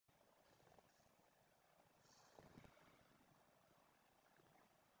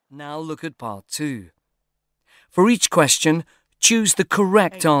Now look at part 2. For each question, choose the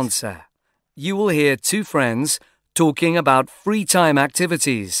correct answer. You will hear two friends talking about free time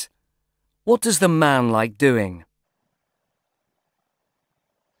activities. What does the man like doing?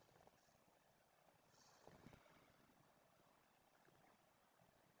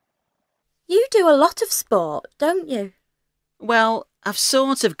 You do a lot of sport, don't you? Well, I've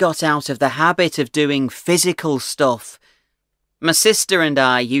sort of got out of the habit of doing physical stuff. My sister and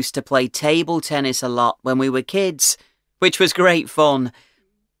I used to play table tennis a lot when we were kids, which was great fun.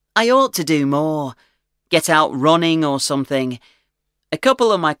 I ought to do more. Get out running or something. A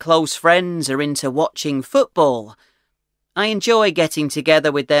couple of my close friends are into watching football. I enjoy getting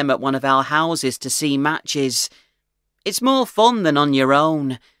together with them at one of our houses to see matches. It's more fun than on your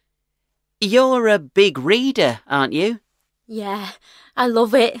own. You're a big reader, aren't you? Yeah, I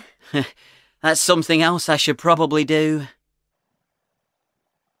love it. That's something else I should probably do.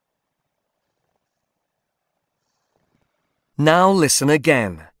 Now listen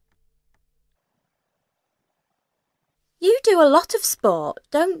again. You do a lot of sport,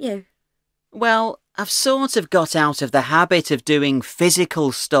 don't you? Well, I've sort of got out of the habit of doing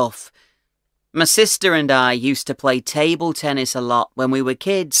physical stuff. My sister and I used to play table tennis a lot when we were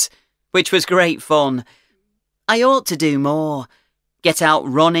kids, which was great fun. I ought to do more. Get out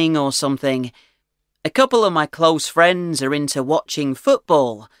running or something. A couple of my close friends are into watching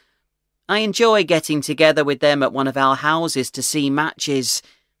football. I enjoy getting together with them at one of our houses to see matches.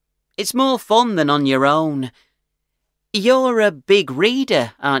 It's more fun than on your own. You're a big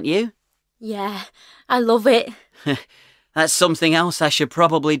reader, aren't you? Yeah, I love it. That's something else I should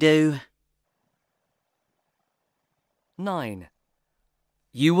probably do. 9.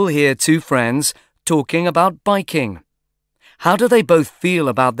 You will hear two friends talking about biking. How do they both feel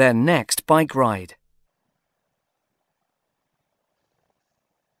about their next bike ride?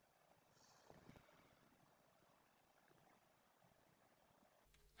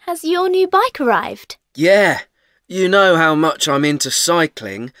 Has your new bike arrived? Yeah, you know how much I'm into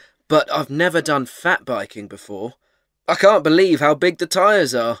cycling, but I've never done fat biking before. I can't believe how big the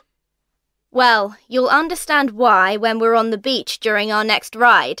tyres are. Well, you'll understand why when we're on the beach during our next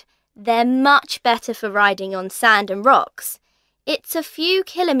ride. They're much better for riding on sand and rocks. It's a few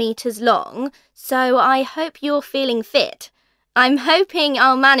kilometres long, so I hope you're feeling fit. I'm hoping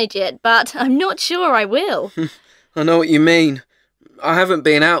I'll manage it, but I'm not sure I will. I know what you mean. I haven't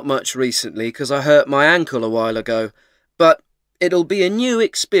been out much recently because I hurt my ankle a while ago, but it'll be a new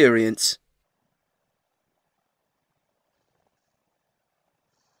experience.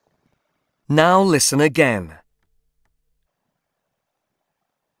 Now listen again.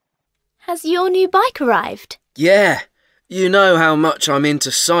 Has your new bike arrived? Yeah, you know how much I'm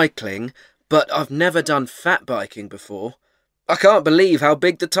into cycling, but I've never done fat biking before. I can't believe how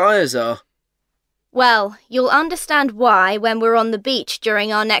big the tyres are. Well, you'll understand why when we're on the beach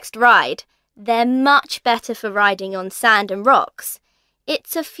during our next ride. They're much better for riding on sand and rocks.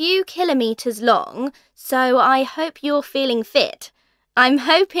 It's a few kilometres long, so I hope you're feeling fit. I'm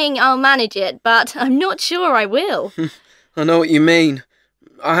hoping I'll manage it, but I'm not sure I will. I know what you mean.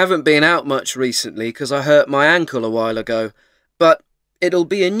 I haven't been out much recently because I hurt my ankle a while ago, but it'll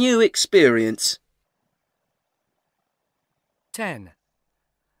be a new experience. 10.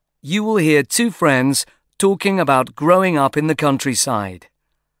 You will hear two friends talking about growing up in the countryside.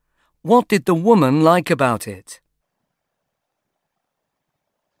 What did the woman like about it?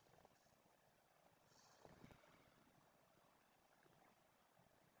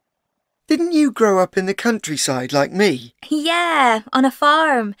 Didn't you grow up in the countryside like me? Yeah, on a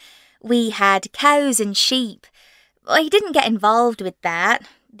farm. We had cows and sheep. I didn't get involved with that.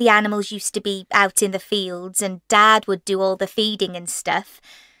 The animals used to be out in the fields and Dad would do all the feeding and stuff.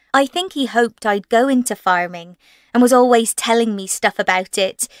 I think he hoped I'd go into farming and was always telling me stuff about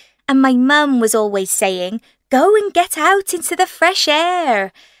it. And my mum was always saying, "Go and get out into the fresh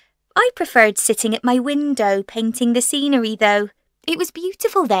air." I preferred sitting at my window painting the scenery though. It was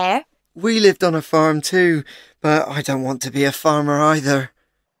beautiful there. We lived on a farm too, but I don't want to be a farmer either.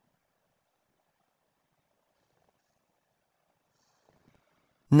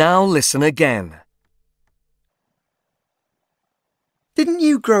 Now listen again. Didn't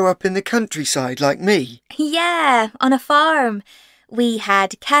you grow up in the countryside like me? Yeah, on a farm. We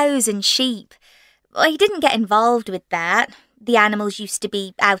had cows and sheep. I didn't get involved with that. The animals used to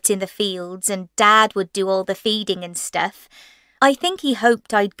be out in the fields and Dad would do all the feeding and stuff. I think he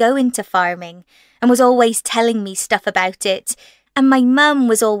hoped I'd go into farming and was always telling me stuff about it. And my mum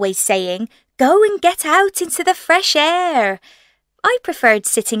was always saying, "Go and get out into the fresh air." I preferred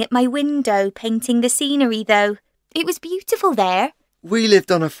sitting at my window painting the scenery though. It was beautiful there. We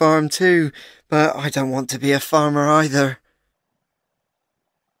lived on a farm too, but I don't want to be a farmer either.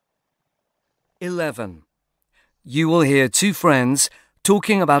 11. You will hear two friends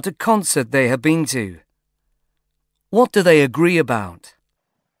talking about a concert they have been to. What do they agree about?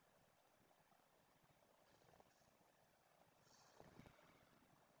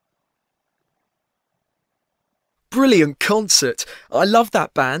 Brilliant concert. I love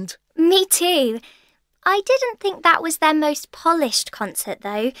that band. Me too. I didn't think that was their most polished concert,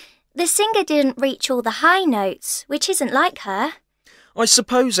 though. The singer didn't reach all the high notes, which isn't like her. I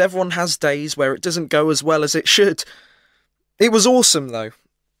suppose everyone has days where it doesn't go as well as it should. It was awesome, though.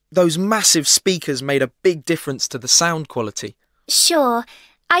 Those massive speakers made a big difference to the sound quality. Sure.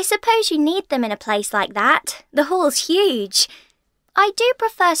 I suppose you need them in a place like that. The hall's huge. I do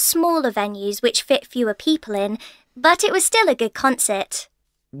prefer smaller venues which fit fewer people in, but it was still a good concert.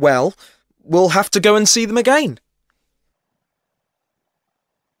 Well, we'll have to go and see them again.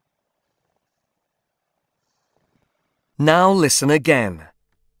 Now listen again.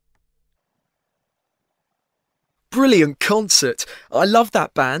 Brilliant concert. I love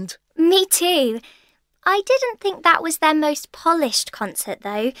that band. Me too. I didn't think that was their most polished concert,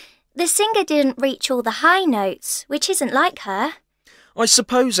 though. The singer didn't reach all the high notes, which isn't like her. I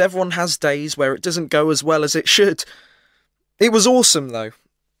suppose everyone has days where it doesn't go as well as it should. It was awesome, though.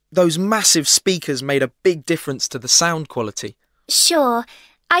 Those massive speakers made a big difference to the sound quality. Sure.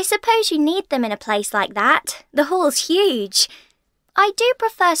 I suppose you need them in a place like that. The hall's huge. I do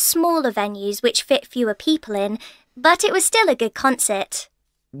prefer smaller venues which fit fewer people in, but it was still a good concert.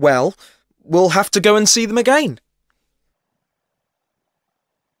 Well, we'll have to go and see them again.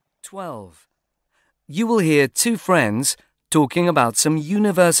 12. You will hear two friends talking about some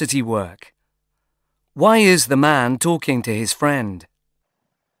university work. Why is the man talking to his friend?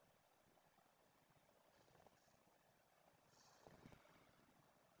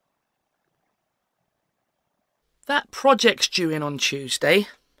 That project's due in on Tuesday.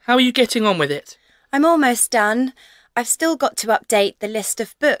 How are you getting on with it? I'm almost done. I've still got to update the list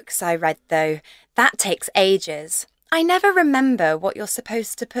of books I read, though. That takes ages. I never remember what you're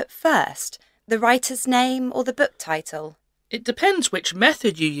supposed to put first, the writer's name or the book title. It depends which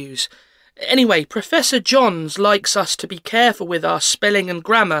method you use. Anyway, Professor Johns likes us to be careful with our spelling and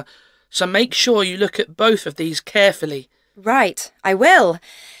grammar, so make sure you look at both of these carefully. Right, I will.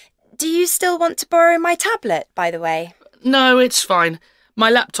 Do you still want to borrow my tablet, by the way? No, it's fine. My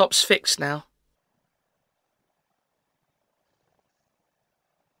laptop's fixed now.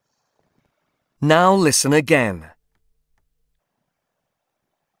 Now listen again.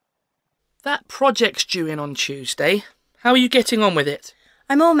 That project's due in on Tuesday. How are you getting on with it?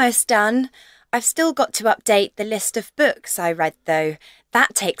 I'm almost done. I've still got to update the list of books I read, though.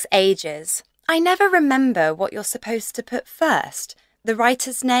 That takes ages. I never remember what you're supposed to put first, the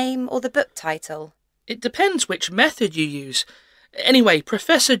writer's name or the book title. It depends which method you use. Anyway,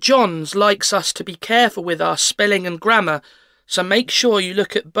 Professor Johns likes us to be careful with our spelling and grammar, so make sure you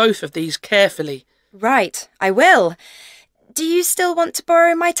look at both of these carefully. Right, I will. Do you still want to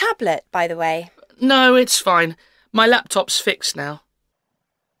borrow my tablet, by the way? No, it's fine. My laptop's fixed now.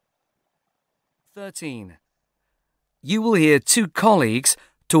 13. You will hear two colleagues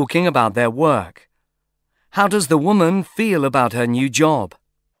talking about their work. How does the woman feel about her new job?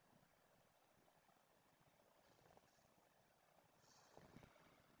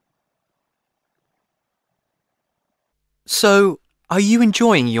 So, are you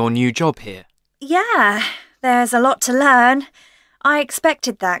enjoying your new job here? Yeah, there's a lot to learn. I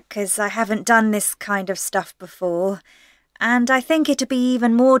expected that because I haven't done this kind of stuff before. And I think it'd be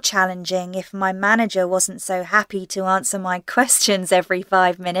even more challenging if my manager wasn't so happy to answer my questions every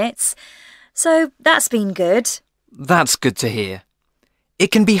 5 minutes. So that's been good. That's good to hear. It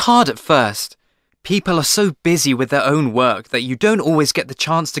can be hard at first. People are so busy with their own work that you don't always get the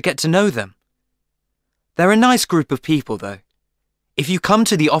chance to get to know them. They're a nice group of people, though. If you come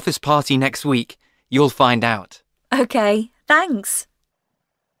to the office party next week, you'll find out. OK, thanks.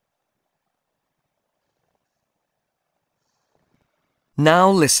 Now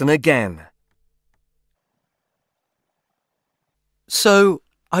listen again. So,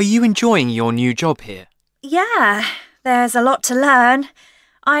 are you enjoying your new job here? Yeah, there's a lot to learn.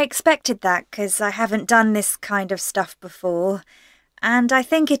 I expected that because I haven't done this kind of stuff before. And I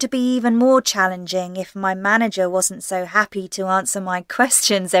think it'd be even more challenging if my manager wasn't so happy to answer my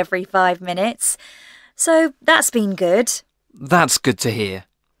questions every 5 minutes. So that's been good. That's good to hear.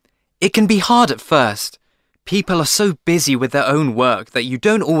 It can be hard at first. People are so busy with their own work that you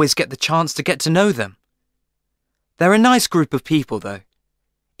don't always get the chance to get to know them. They're a nice group of people, though.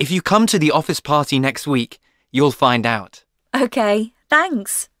 If you come to the office party next week, you'll find out. OK,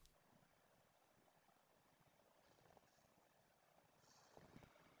 thanks.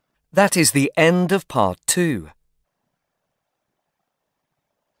 That is the end of part 2.